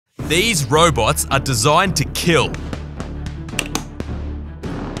These robots are designed to kill.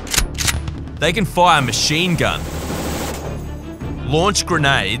 They can fire a machine gun, launch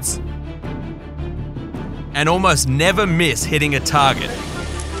grenades, and almost never miss hitting a target.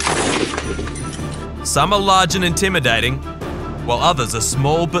 Some are large and intimidating, while others are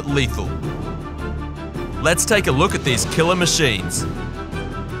small but lethal. Let's take a look at these killer machines.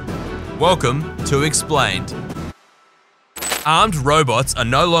 Welcome to Xplained. Armed robots are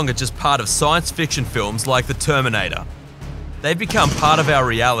no longer just part of science fiction films like the Terminator. They've become part of our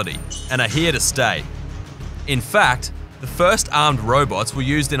reality and are here to stay. In fact, the first armed robots were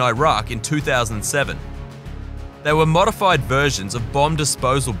used in Iraq in 2007. They were modified versions of bomb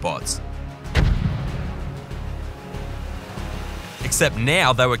disposal bots. Except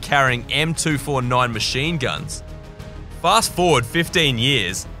now they were carrying M249 machine guns. Fast forward 15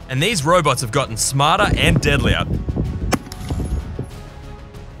 years, and these robots have gotten smarter and deadlier.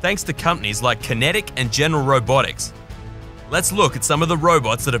 Thanks to companies like Kinetic and General Robotics. Let's look at some of the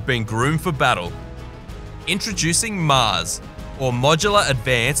robots that have been groomed for battle. Introducing Mars, or Modular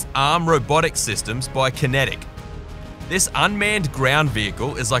Advanced Armed Robotic Systems by Kinetic. This unmanned ground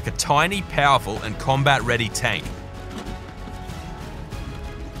vehicle is like a tiny, powerful, and combat-ready tank.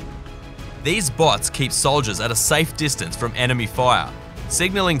 These bots keep soldiers at a safe distance from enemy fire,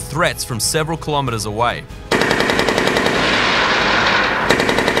 signaling threats from several kilometers away.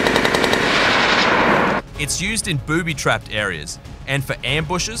 It's used in booby-trapped areas and for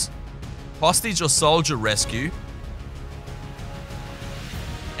ambushes, hostage or soldier rescue,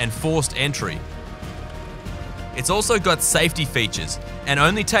 and forced entry. It's also got safety features and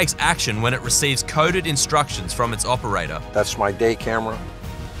only takes action when it receives coded instructions from its operator. That's my day camera.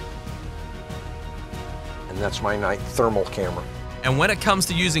 And that's my night thermal camera. And when it comes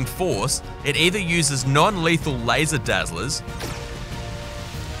to using force, it either uses non-lethal laser dazzlers,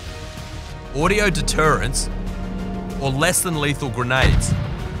 audio deterrents, or less than lethal grenades.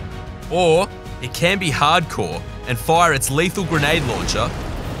 Or it can be hardcore and fire its lethal grenade launcher,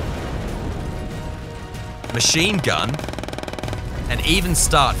 machine gun, and even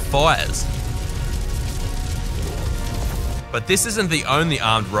start fires. But this isn't the only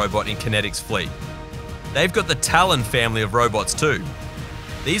armed robot in Kinetic's fleet. They've got the Talon family of robots too.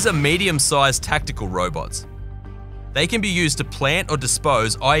 These are medium-sized tactical robots. They can be used to plant or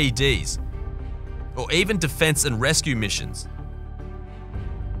dispose IEDs, or even defense and rescue missions.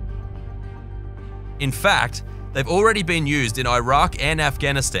 In fact, they've already been used in Iraq and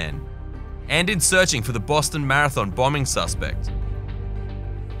Afghanistan, and in searching for the Boston Marathon bombing suspect.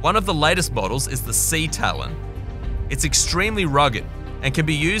 One of the latest models is the Sea Talon. It's extremely rugged and can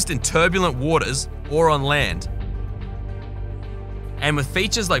be used in turbulent waters or on land. And with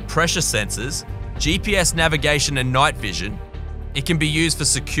features like pressure sensors, GPS navigation and night vision, it can be used for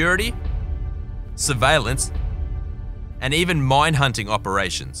security, surveillance, and even mine hunting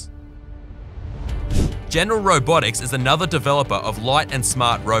operations. General Robotics is another developer of light and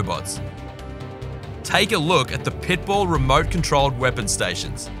smart robots. Take a look at the Pitbull remote-controlled weapon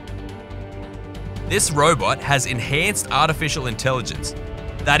stations. This robot has enhanced artificial intelligence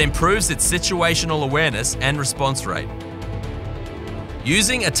that improves its situational awareness and response rate.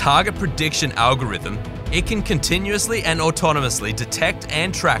 Using a target prediction algorithm, it can continuously and autonomously detect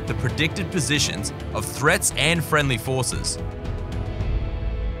and track the predicted positions of threats and friendly forces.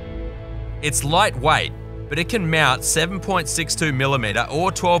 It's lightweight, but it can mount 7.62mm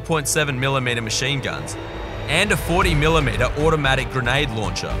or 12.7mm machine guns and a 40mm automatic grenade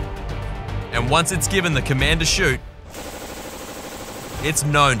launcher. And once it's given the command to shoot, it's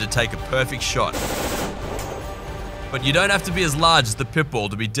known to take a perfect shot. But you don't have to be as large as the Pitbull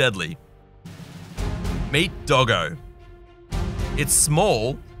to be deadly. Meet Doggo. It's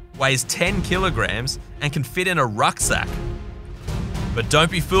small, weighs 10 kilograms, and can fit in a rucksack. But don't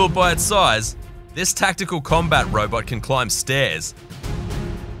be fooled by its size. This tactical combat robot can climb stairs,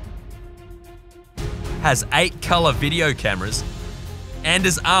 has 8 color video cameras, and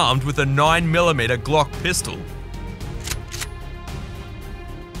is armed with a 9mm Glock pistol.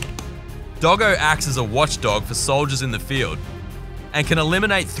 Doggo acts as a watchdog for soldiers in the field and can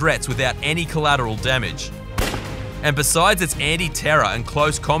eliminate threats without any collateral damage. And besides its anti-terror and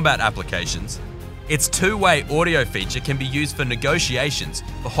close combat applications, its two-way audio feature can be used for negotiations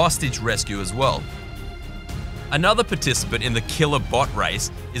for hostage rescue as well. Another participant in the killer bot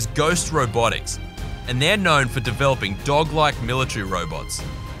race is Ghost Robotics, and they're known for developing dog-like military robots.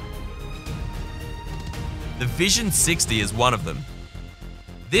 The Vision 60 is one of them.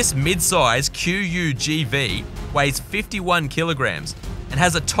 This mid-size QUGV weighs 51 kilograms and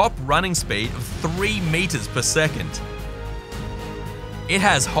has a top running speed of 3 meters per second. It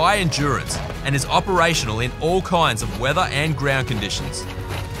has high endurance and is operational in all kinds of weather and ground conditions.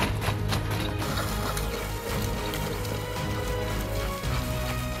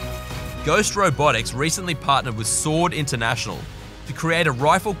 Ghost Robotics recently partnered with Sword International to create a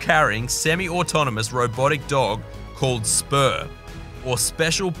rifle-carrying, semi-autonomous robotic dog called Spur, or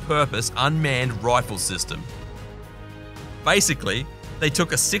Special Purpose Unmanned Rifle System. Basically, they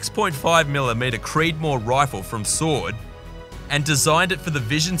took a 6.5mm Creedmoor rifle from Sword and designed it for the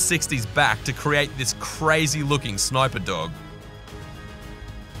Vision 60's back to create this crazy-looking sniper dog.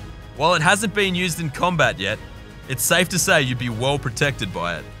 While it hasn't been used in combat yet, it's safe to say you'd be well protected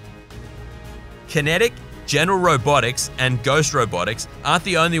by it. Kinetic, General Robotics, and Ghost Robotics aren't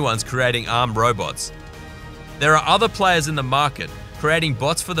the only ones creating armed robots. There are other players in the market creating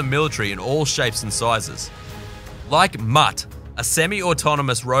bots for the military in all shapes and sizes. Like Mutt, a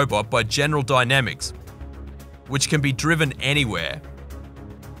semi-autonomous robot by General Dynamics, which can be driven anywhere.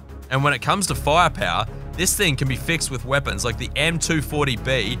 And when it comes to firepower, this thing can be fixed with weapons like the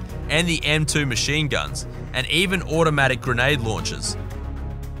M240B and the M2 machine guns, and even automatic grenade launchers.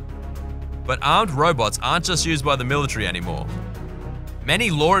 But armed robots aren't just used by the military anymore.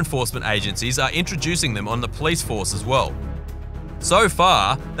 Many law enforcement agencies are introducing them on the police force as well. So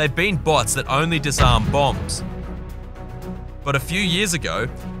far, they've been bots that only disarm bombs. But a few years ago,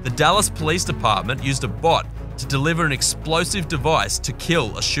 the Dallas Police Department used a bot to deliver an explosive device to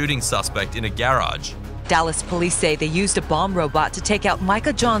kill a shooting suspect in a garage. Dallas police say they used a bomb robot to take out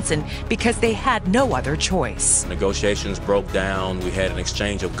Micah Johnson because they had no other choice. Negotiations broke down. We had an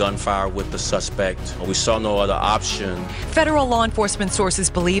exchange of gunfire with the suspect. We saw no other option. Federal law enforcement sources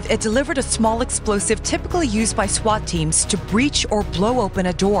believe it delivered a small explosive typically used by SWAT teams to breach or blow open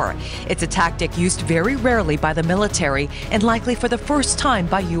a door. It's a tactic used very rarely by the military and likely for the first time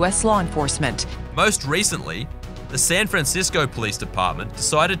by U.S. law enforcement. Most recently, the San Francisco Police Department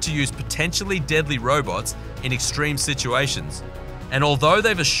decided to use potentially deadly robots in extreme situations. And although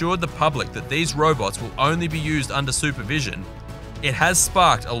they've assured the public that these robots will only be used under supervision, it has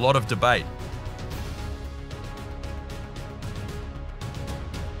sparked a lot of debate.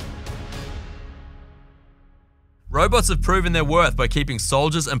 Robots have proven their worth by keeping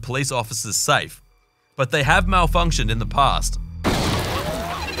soldiers and police officers safe, but they have malfunctioned in the past.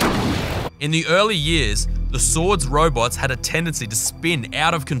 In the early years, the Sword's robots had a tendency to spin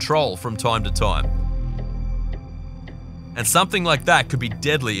out of control from time to time. And something like that could be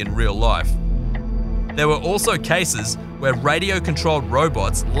deadly in real life. There were also cases where radio-controlled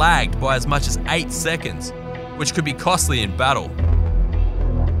robots lagged by as much as 8 seconds, which could be costly in battle.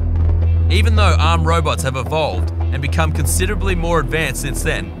 Even though armed robots have evolved and become considerably more advanced since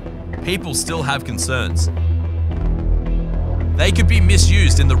then, people still have concerns. They could be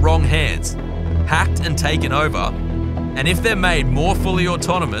misused in the wrong hands, hacked and taken over, and if they're made more fully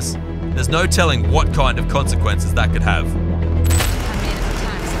autonomous, there's no telling what kind of consequences that could have.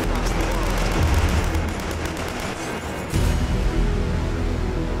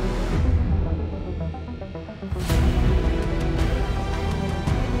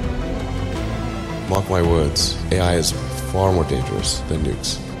 Mark my words, AI is far more dangerous than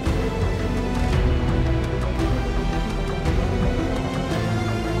nukes.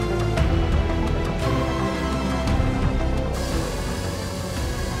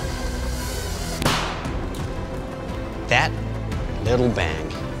 That little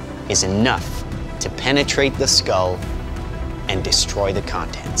bang is enough to penetrate the skull and destroy the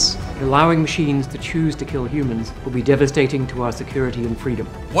contents. Allowing machines to choose to kill humans will be devastating to our security and freedom.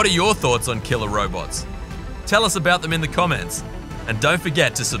 What are your thoughts on killer robots? Tell us about them in the comments. And don't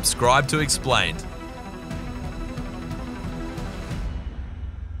forget to subscribe to Xplained.